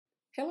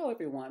Hello,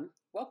 everyone.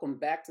 Welcome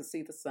back to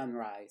See the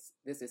Sunrise.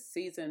 This is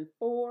season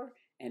 4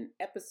 and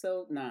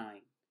episode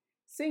 9.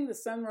 Seeing the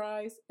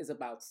sunrise is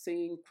about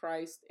seeing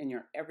Christ in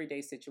your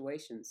everyday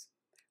situations.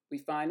 We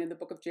find in the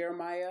book of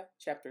Jeremiah,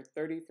 chapter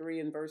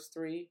 33 and verse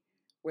 3,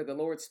 where the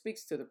Lord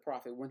speaks to the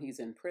prophet when he's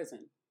in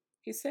prison.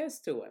 He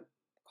says to him,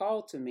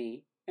 "Call to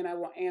me, and I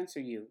will answer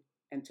you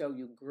and tell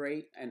you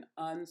great and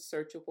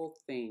unsearchable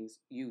things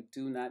you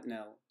do not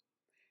know."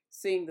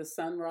 Seeing the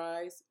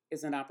sunrise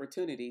is an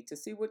opportunity to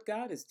see what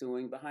God is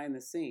doing behind the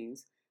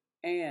scenes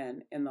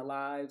and in the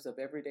lives of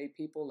everyday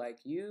people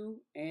like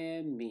you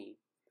and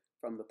me.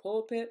 From the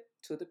pulpit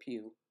to the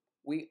pew,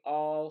 we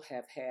all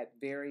have had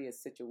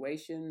various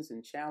situations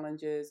and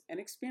challenges and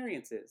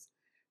experiences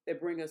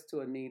that bring us to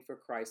a need for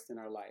Christ in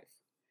our life.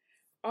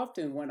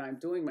 Often, when I'm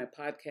doing my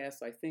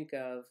podcast, I think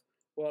of,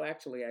 well,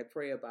 actually, I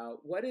pray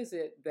about what is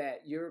it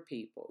that your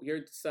people,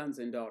 your sons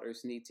and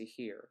daughters need to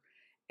hear.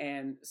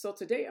 And so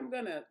today I'm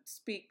going to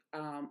speak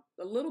a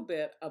little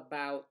bit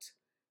about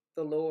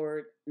the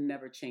Lord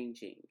never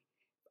changing.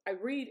 I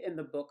read in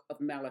the book of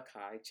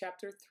Malachi,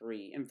 chapter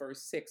 3, and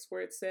verse 6,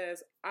 where it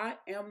says, "I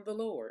am the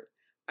Lord,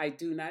 I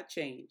do not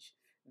change.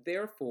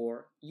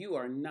 Therefore, you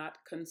are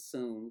not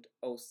consumed,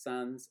 O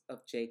sons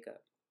of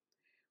Jacob."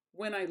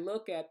 When I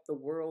look at the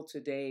world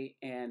today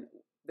and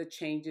the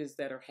changes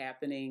that are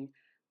happening,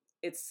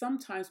 it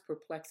sometimes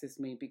perplexes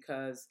me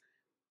because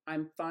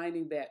I'm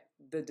finding that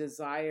the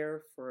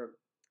desire for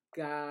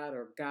God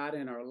or God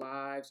in our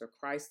lives or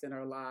Christ in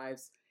our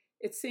lives,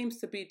 it seems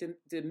to be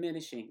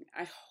diminishing.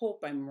 I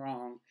hope I'm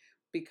wrong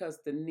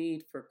because the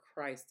need for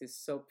Christ is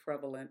so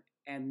prevalent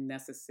and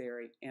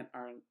necessary in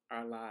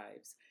our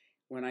lives.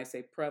 When I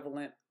say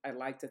prevalent, I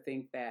like to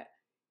think that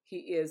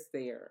He is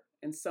there.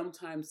 And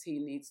sometimes He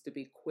needs to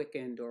be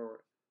quickened,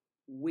 or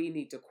we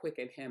need to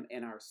quicken Him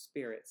in our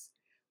spirits.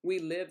 We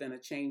live in a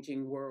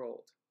changing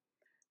world.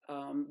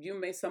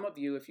 Some of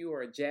you, if you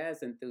are a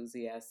jazz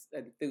enthusiast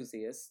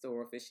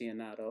or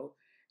aficionado,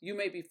 you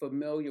may be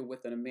familiar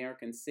with an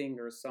American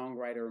singer,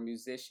 songwriter, or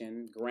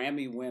musician,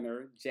 Grammy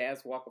winner,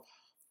 Jazz Walk of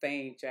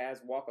Fame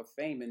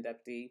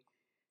inductee,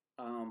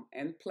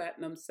 and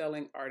platinum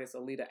selling artist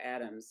Alita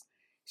Adams.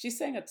 She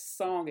sang a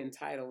song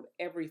entitled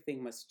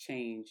 "Everything Must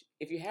Change."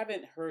 If you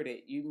haven't heard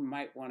it, you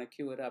might want to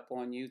cue it up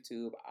on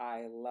YouTube.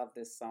 I love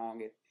this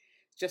song. It's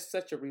just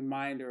such a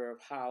reminder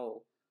of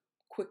how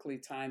quickly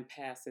time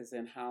passes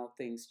and how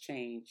things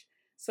change.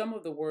 Some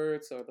of the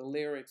words or the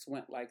lyrics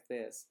went like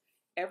this: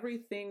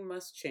 "Everything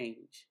must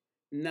change,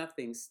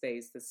 nothing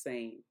stays the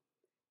same.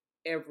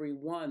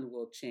 Everyone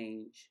will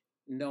change,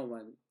 no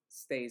one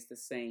stays the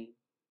same.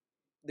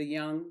 The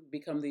young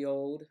become the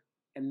old,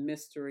 and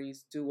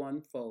mysteries do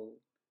unfold,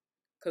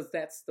 'cause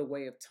that's the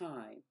way of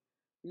time.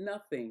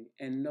 Nothing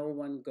and no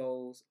one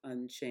goes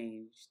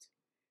unchanged.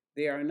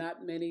 There are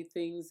not many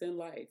things in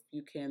life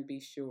you can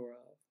be sure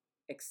of,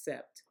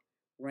 except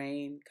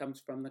rain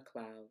comes from the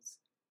clouds,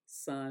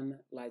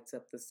 sun lights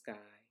up the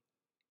sky,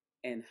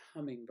 and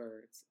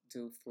hummingbirds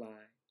do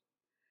fly."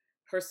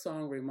 Her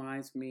song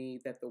reminds me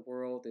that the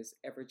world is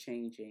ever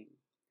changing.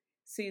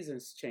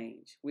 Seasons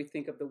change. We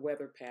think of the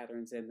weather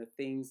patterns and the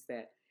things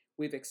that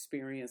we've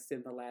experienced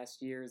in the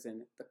last years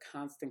and the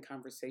constant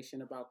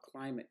conversation about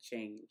climate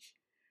change.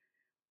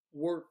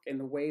 Work and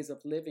the ways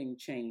of living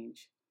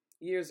change.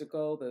 Years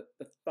ago,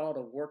 the thought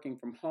of working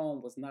from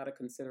home was not a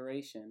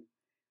consideration.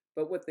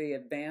 But with the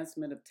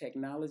advancement of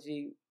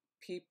technology,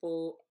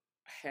 people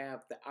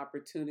have the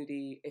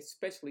opportunity,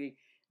 especially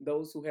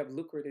those who have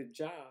lucrative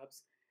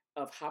jobs,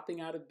 of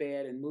hopping out of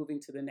bed and moving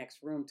to the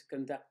next room to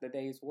conduct the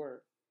day's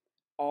work,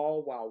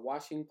 all while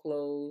washing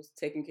clothes,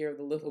 taking care of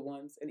the little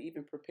ones, and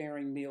even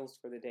preparing meals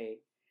for the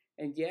day.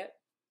 And yet,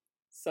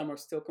 some are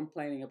still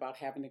complaining about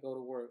having to go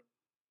to work.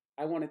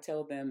 I want to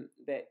tell them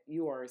that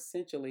you are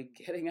essentially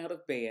getting out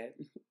of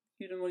bed.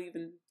 You don't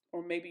even,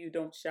 or maybe you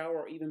don't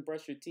shower or even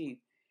brush your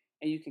teeth,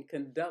 and you can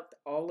conduct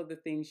all of the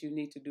things you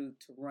need to do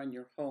to run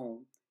your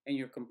home, and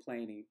you're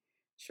complaining.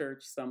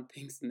 Church, some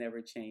things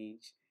never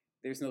change.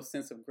 There's no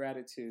sense of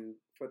gratitude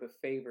for the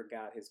favor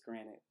God has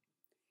granted.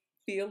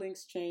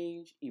 Feelings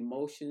change,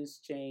 emotions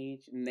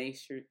change,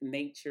 nature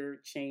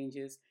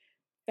changes,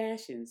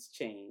 fashions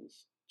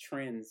change,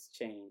 trends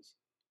change.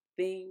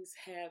 Things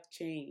have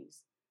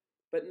changed.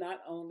 But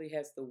not only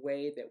has the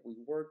way that we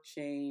work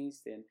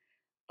changed and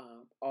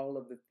all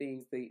of the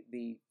things,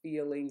 the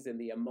feelings and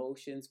the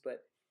emotions,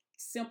 but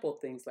simple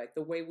things like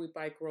the way we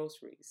buy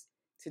groceries.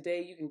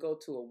 Today, you can go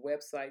to a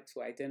website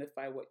to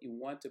identify what you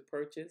want to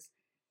purchase.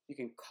 You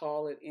can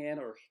call it in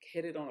or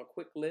hit it on a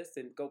quick list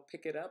and go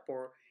pick it up,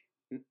 or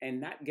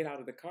and not get out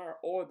of the car,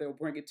 or they'll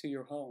bring it to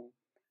your home.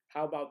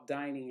 How about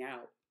dining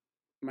out?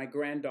 My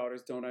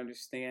granddaughters don't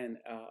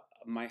understand.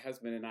 My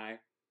husband and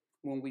I,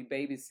 when we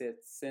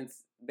babysit,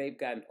 since they've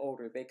gotten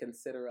older, they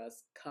consider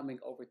us coming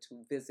over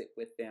to visit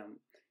with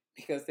them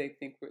because they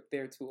think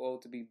they're too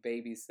old to be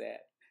babysat.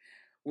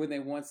 When they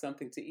want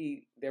something to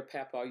eat, their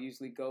papa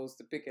usually goes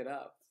to pick it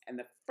up. And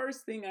the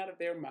first thing out of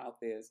their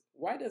mouth is,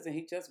 "Why doesn't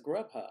he just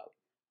Grubhub?"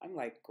 I'm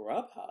like,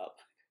 "Grubhub?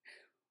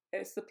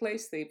 It's the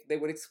place they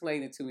would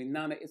explain it to me.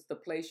 Nana, it's the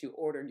place you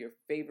order your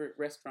favorite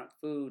restaurant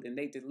food and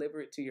they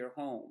deliver it to your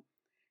home.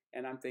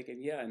 And I'm thinking,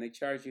 yeah, and they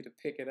charge you to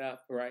pick it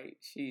up, right?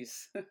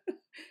 She's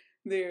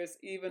there's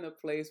even a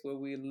place where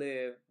we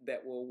live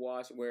that will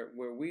wash where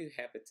we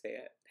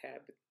habitate.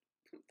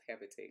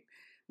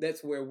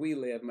 That's where we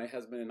live, my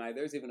husband and I.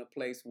 There's even a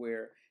place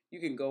where you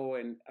can go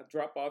and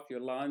drop off your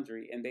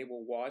laundry and they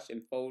will wash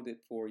and fold it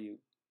for you.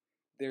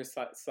 There's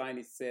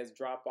signage says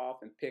drop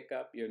off and pick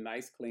up your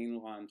nice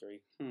clean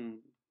laundry.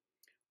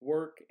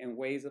 Work and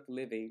ways of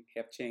living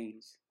have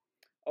changed.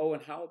 Oh,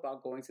 and how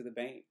about going to the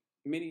bank?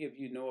 Many of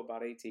you know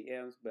about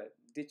ATMs, but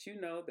did you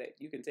know that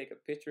you can take a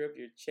picture of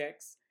your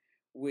checks,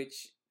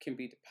 which can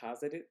be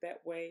deposited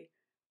that way?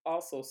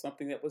 Also,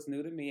 something that was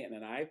new to me, and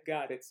then I've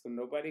got it, so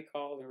nobody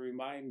call and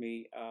remind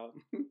me.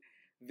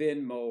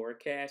 Venmo or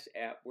Cash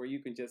App, where you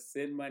can just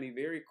send money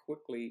very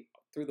quickly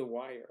through the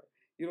wire.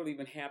 You don't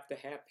even have to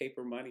have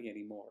paper money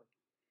anymore.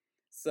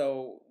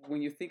 So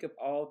when you think of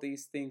all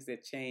these things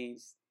that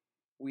change,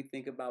 we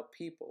think about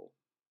people.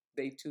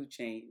 They too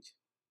change.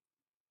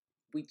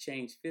 We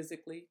change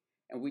physically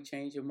and we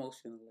change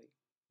emotionally.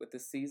 With the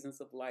seasons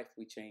of life,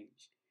 we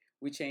change.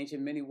 We change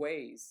in many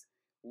ways.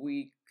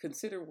 We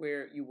consider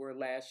where you were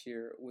last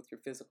year with your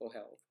physical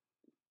health.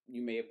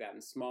 You may have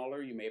gotten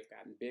smaller, you may have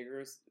gotten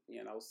bigger.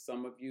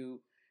 Some of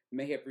you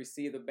may have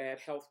received a bad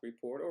health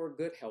report or a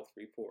good health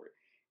report.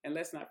 And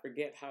let's not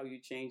forget how you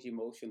change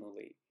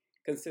emotionally.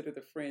 Consider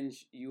the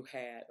friends you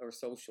had, or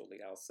socially,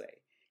 I'll say.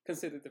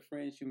 Consider the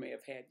friends you may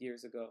have had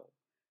years ago.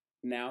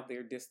 Now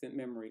they're distant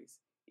memories.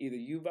 Either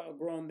you've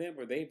outgrown them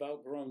or they've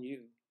outgrown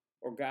you,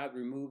 or God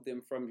removed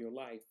them from your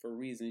life for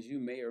reasons you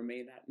may or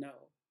may not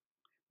know.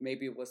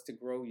 Maybe it was to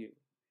grow you.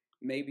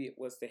 Maybe it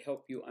was to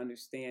help you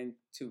understand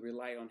to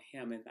rely on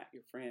Him and not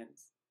your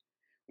friends.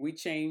 We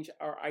change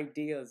our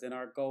ideas and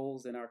our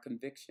goals and our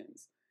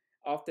convictions.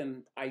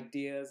 Often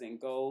ideas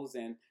and goals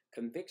and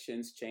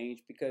convictions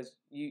change because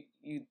you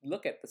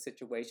look at the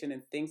situation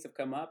and things have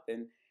come up,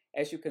 and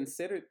as you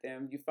considered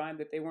them, you find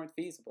that they weren't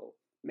feasible.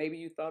 Maybe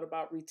you thought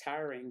about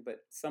retiring, but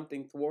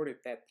something thwarted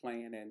that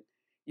plan and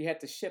you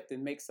had to shift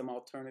and make some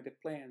alternative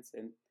plans.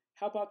 And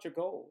how about your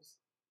goals?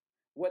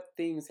 What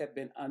things have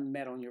been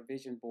unmet on your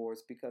vision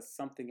boards because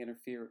something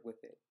interfered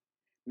with it?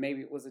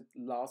 Maybe it was a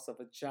loss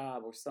of a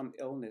job or some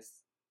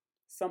illness.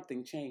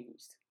 Something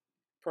changed.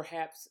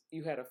 Perhaps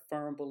you had a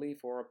firm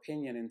belief or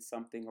opinion in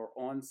something or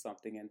on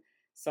something, and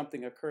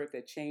something occurred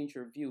that changed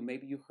your view.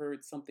 Maybe you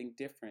heard something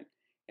different,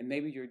 and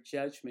maybe your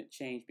judgment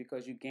changed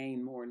because you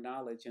gained more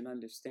knowledge and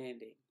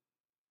understanding.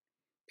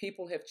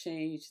 People have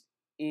changed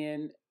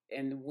in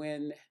and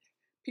when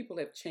people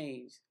have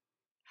changed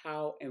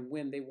how and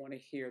when they want to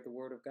hear the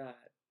word of God.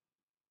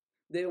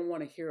 They don't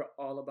want to hear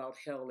all about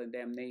hell and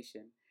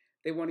damnation.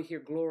 They want to hear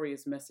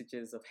glorious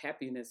messages of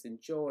happiness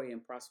and joy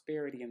and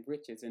prosperity and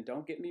riches. And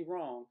don't get me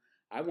wrong,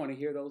 I want to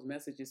hear those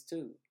messages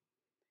too.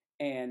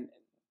 And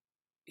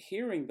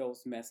hearing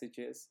those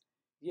messages,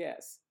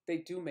 yes, they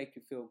do make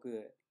you feel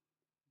good.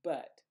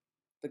 But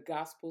the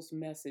gospel's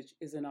message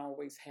isn't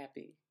always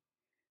happy.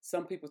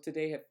 Some people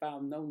today have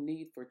found no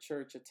need for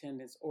church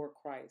attendance or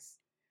Christ.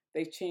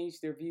 They've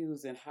changed their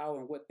views and how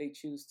and what they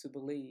choose to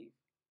believe.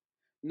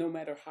 No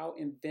matter how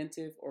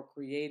inventive or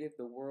creative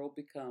the world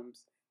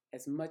becomes,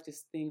 as much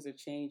as things are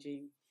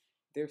changing,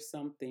 there's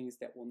some things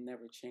that will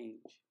never change.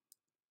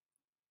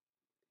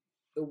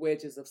 The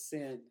wedges of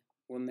sin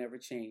will never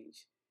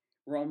change.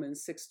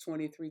 Romans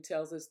 6:23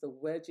 tells us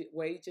the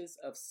wages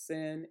of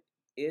sin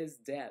is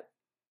death,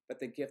 but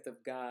the gift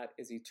of God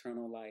is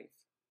eternal life.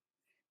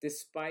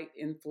 Despite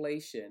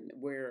inflation,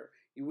 where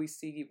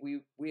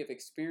we have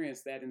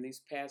experienced that in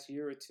these past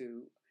year or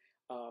two,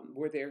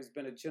 where there's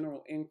been a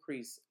general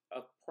increase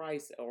of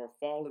price or a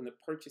fall in the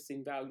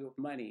purchasing value of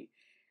money,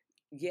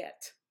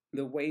 yet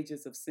the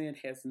wages of sin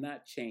has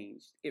not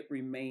changed. It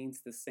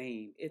remains the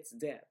same. It's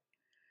death.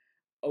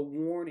 A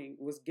warning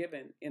was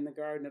given in the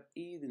Garden of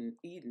Eden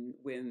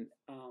when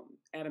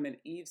Adam and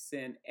Eve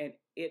sinned, and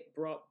it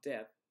brought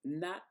death,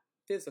 not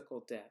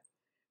physical death,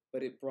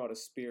 but it brought a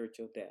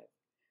spiritual death.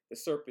 The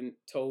serpent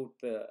told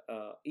the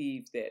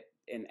Eve that,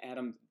 and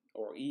Adam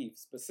or Eve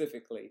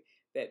specifically,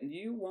 that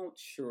you won't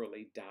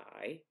surely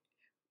die,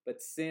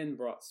 but sin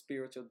brought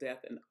spiritual death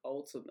and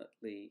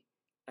ultimately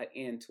an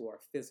end to our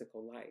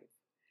physical life.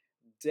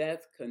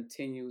 Death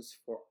continues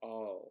for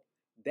all.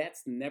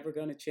 That's never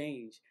going to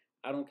change.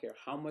 I don't care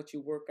how much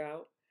you work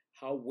out,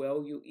 how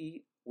well you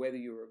eat, whether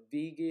you're a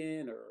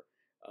vegan or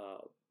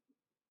uh,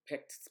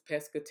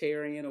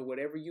 pescatarian or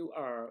whatever you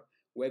are,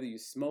 whether you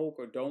smoke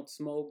or don't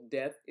smoke,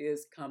 death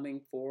is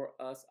coming for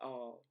us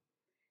all.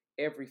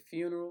 Every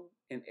funeral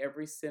and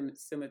every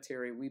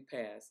cemetery we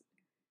pass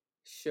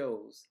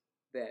shows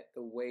that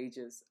the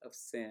wages of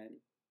sin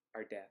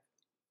are death.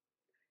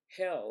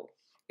 Hell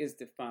is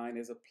defined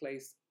as a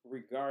place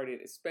regarded,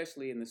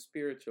 especially in the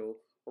spiritual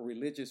or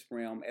religious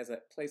realm, as a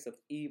place of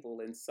evil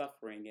and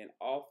suffering, and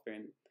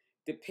often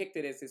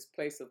depicted as this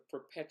place of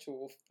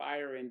perpetual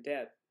fire and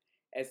death,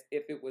 as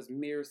if it was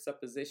mere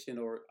supposition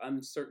or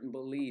uncertain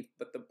belief.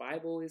 But the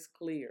Bible is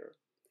clear.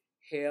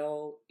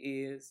 Hell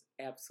is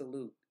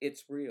absolute.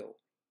 It's real.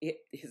 It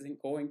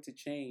isn't going to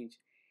change.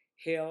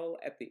 Hell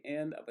at the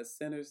end of a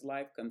sinner's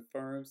life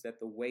confirms that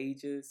the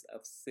wages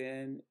of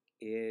sin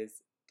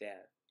is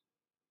death.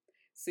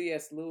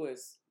 C.S.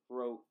 Lewis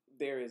wrote,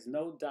 "There is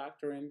no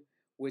doctrine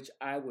which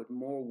I would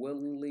more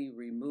willingly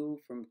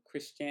remove from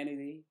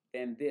Christianity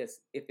than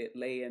this if it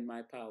lay in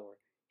my power."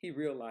 He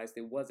realized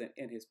it wasn't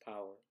in his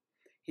power.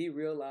 He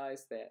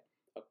realized that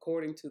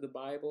according to the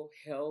Bible,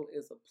 hell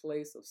is a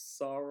place of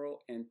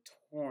sorrow and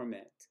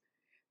torment.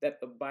 That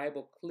the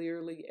Bible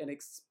clearly and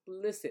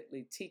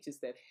explicitly teaches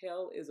that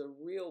hell is a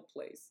real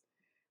place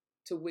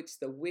to which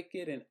the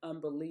wicked and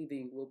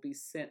unbelieving will be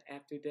sent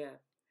after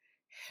death.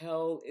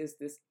 Hell is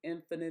this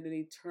infinite and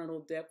eternal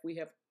death we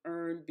have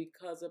earned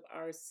because of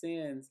our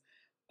sins,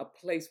 a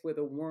place where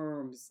the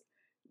worms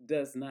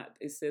does not,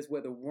 it says,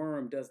 where the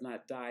worm does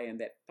not die and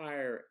that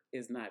fire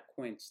is not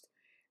quenched.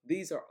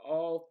 These are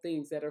all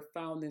things that are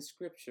found in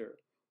Scripture,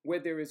 where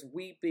there is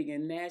weeping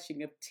and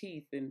gnashing of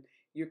teeth and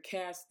you're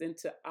cast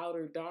into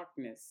outer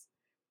darkness.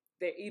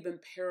 There are even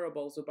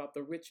parables about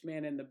the rich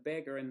man and the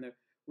beggar, and the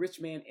rich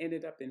man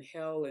ended up in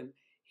hell, and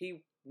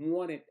he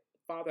wanted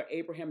Father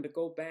Abraham to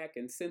go back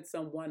and send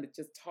someone to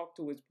just talk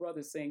to his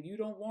brother, saying, "You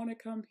don't want to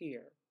come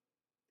here."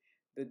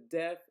 The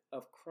death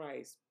of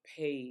Christ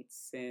paid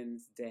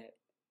sin's debt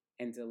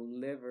and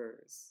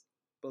delivers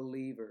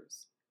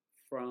believers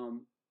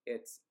from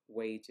its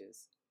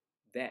wages.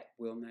 That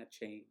will not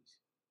change.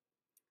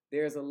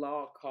 There's a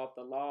law called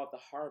the law of the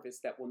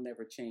harvest that will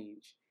never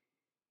change.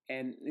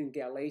 And in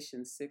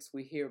Galatians 6,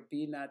 we hear,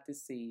 "Be not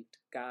deceived.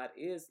 God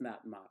is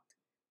not mocked.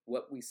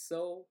 What we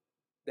sow,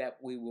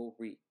 that we will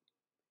reap."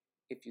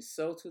 If you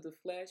sow to the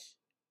flesh,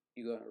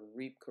 you're going to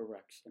reap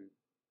corruption.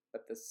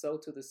 But the sow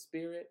to the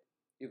Spirit,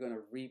 you're going to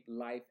reap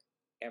life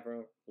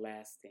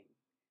everlasting.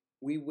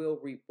 We will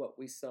reap what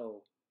we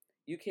sow.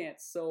 You can't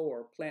sow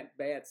or plant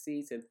bad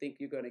seeds and think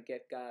you're going to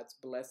get God's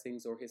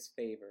blessings or his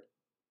favor.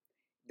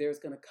 There's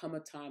going to come a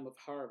time of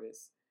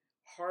harvest.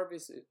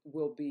 Harvest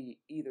will be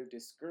either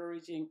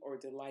discouraging or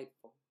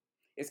delightful.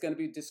 It's going to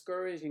be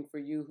discouraging for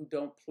you who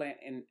don't plant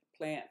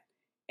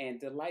and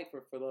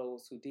delightful for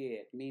those who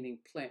did, meaning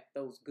plant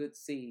those good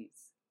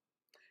seeds.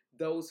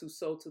 Those who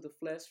sow to the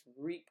flesh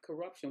reap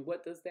corruption.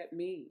 What does that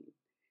mean?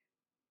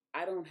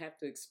 I don't have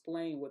to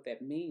explain what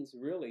that means,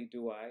 really,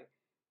 do I?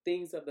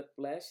 Things of the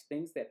flesh,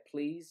 things that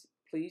please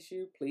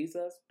you, please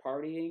us,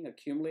 partying,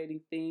 accumulating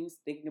things,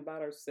 thinking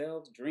about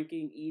ourselves,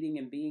 drinking, eating,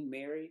 and being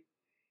merry.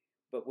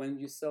 But when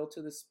you sow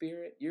to the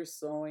Spirit, you're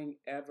sowing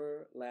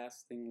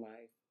everlasting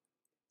life.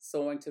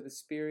 Sowing to the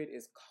Spirit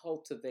is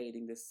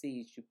cultivating the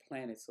seeds you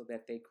planted so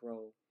that they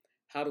grow.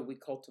 How do we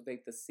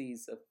cultivate the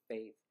seeds of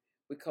faith?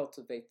 We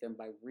cultivate them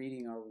by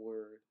reading our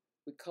word.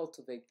 We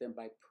cultivate them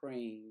by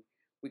praying.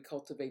 We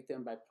cultivate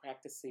them by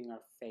practicing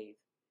our faith.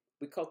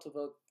 We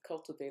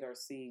cultivate our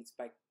seeds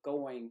by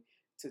going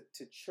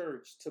to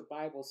church, to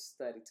Bible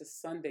study, to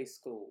Sunday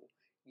school.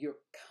 You're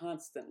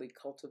constantly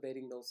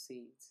cultivating those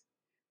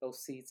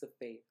seeds of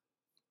faith.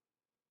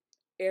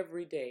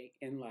 Every day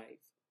in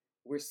life,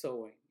 we're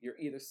sowing. You're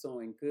either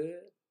sowing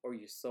good or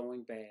you're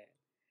sowing bad.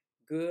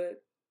 Good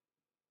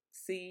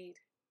seed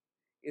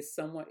is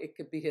someone, it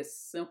could be as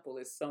simple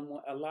as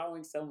someone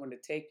allowing someone to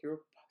take your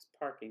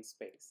parking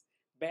space.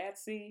 Bad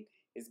seed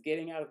is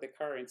getting out of the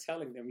car and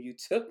telling them, "You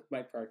took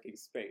my parking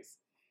space."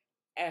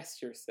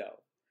 Ask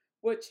yourself,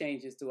 what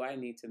changes do I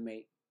need to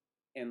make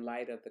in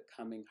light of the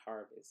coming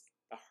harvest?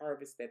 The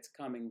harvest that's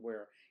coming,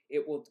 where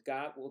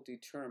God will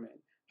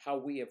determine how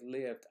we have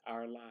lived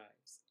our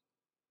lives.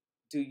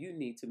 Do you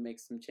need to make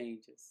some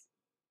changes?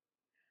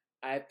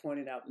 I've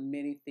pointed out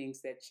many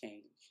things that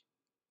change.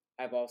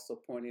 I've also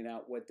pointed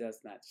out what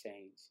does not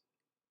change,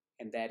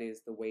 and that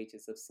is the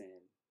wages of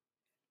sin.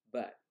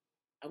 But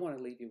I want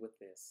to leave you with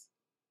this.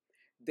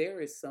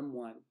 There is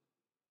someone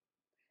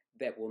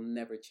that will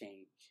never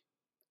change,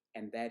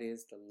 and that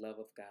is the love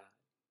of God.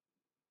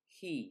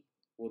 He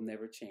will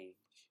never change.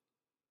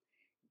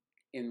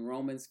 In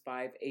Romans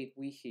 5:8,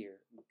 we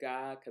hear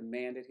God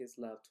commanded his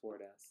love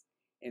toward us,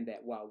 and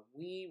that while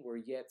we were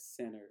yet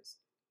sinners,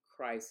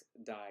 Christ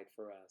died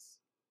for us.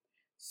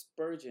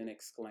 Spurgeon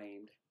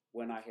exclaimed,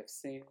 "When I have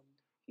sinned,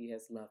 he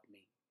has loved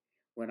me.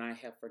 When I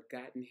have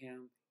forgotten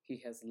him, he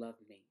has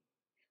loved me.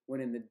 When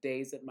in the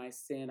days of my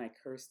sin I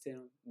cursed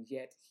him,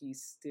 yet he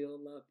still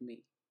loved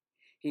me.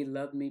 He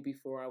loved me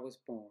before I was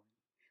born.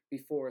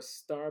 Before a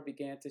star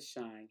began to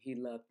shine, he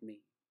loved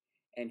me.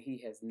 And he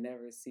has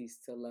never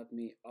ceased to love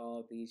me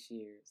all these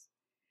years."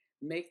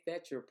 Make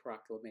that your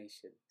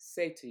proclamation.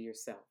 Say to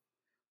yourself,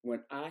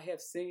 when I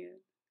have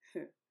sinned,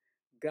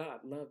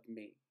 God loved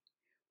me.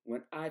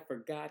 When I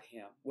forgot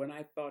him, when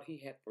I thought he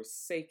had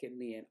forsaken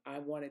me and I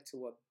wanted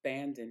to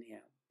abandon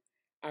him,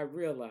 I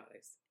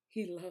realized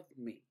he loved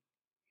me.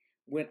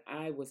 When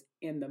I was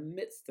in the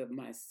midst of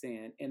my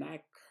sin and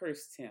I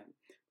cursed him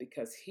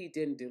because he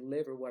didn't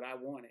deliver what I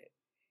wanted,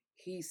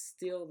 he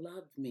still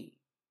loved me.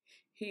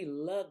 He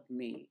loved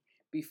me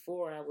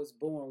before I was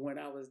born. When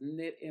I was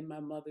knit in my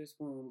mother's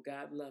womb,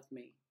 God loved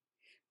me.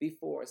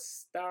 Before a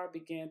star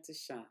began to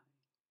shine,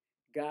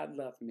 God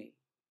loved me,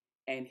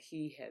 and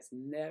He has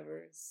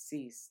never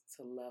ceased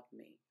to love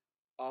me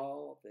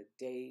all the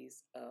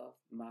days of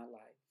my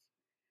life.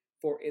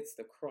 For it's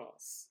the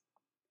cross.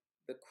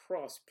 The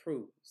cross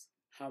proves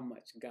how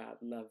much God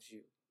loves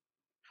you,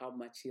 how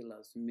much He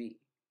loves me,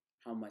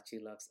 how much He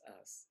loves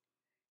us.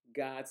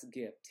 God's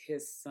gift,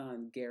 His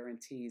Son,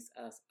 guarantees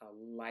us a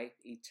life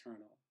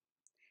eternal.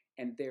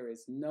 And there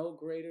is no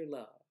greater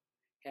love,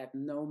 hath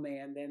no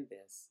man than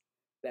this,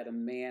 that a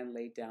man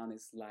lay down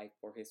his life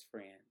for his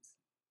friends.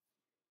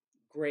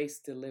 Grace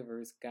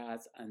delivers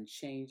God's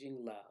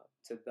unchanging love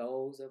to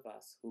those of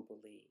us who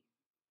believe.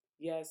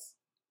 Yes,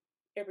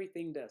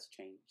 everything does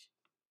change.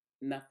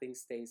 Nothing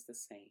stays the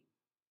same.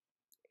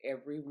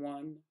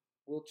 Everyone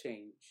will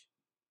change.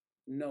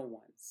 No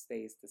one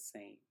stays the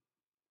same.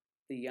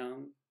 The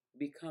young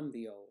become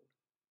the old,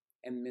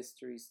 and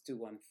mysteries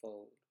do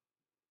unfold,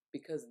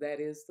 because that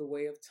is the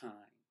way of time.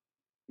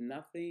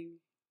 Nothing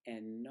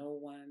and no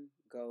one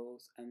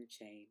goes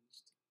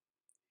unchanged.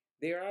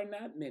 There are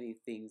not many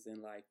things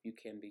in life you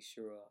can be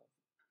sure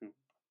of,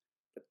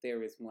 but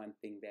there is one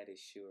thing that is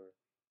sure,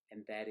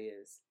 and that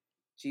is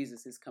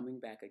Jesus is coming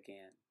back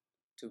again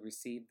to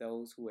receive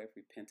those who have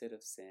repented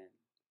of sin,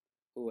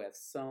 who have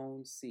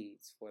sown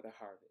seeds for the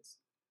harvest,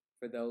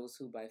 for those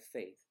who by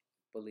faith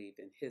believe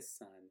in His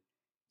Son,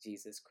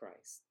 Jesus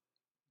Christ.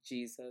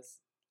 Jesus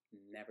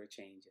never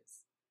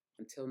changes.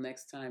 Until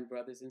next time,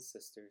 brothers and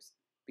sisters,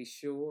 be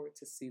sure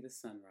to see the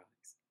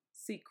sunrise.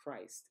 See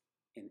Christ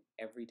in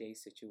everyday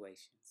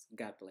situations.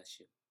 God bless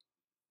you.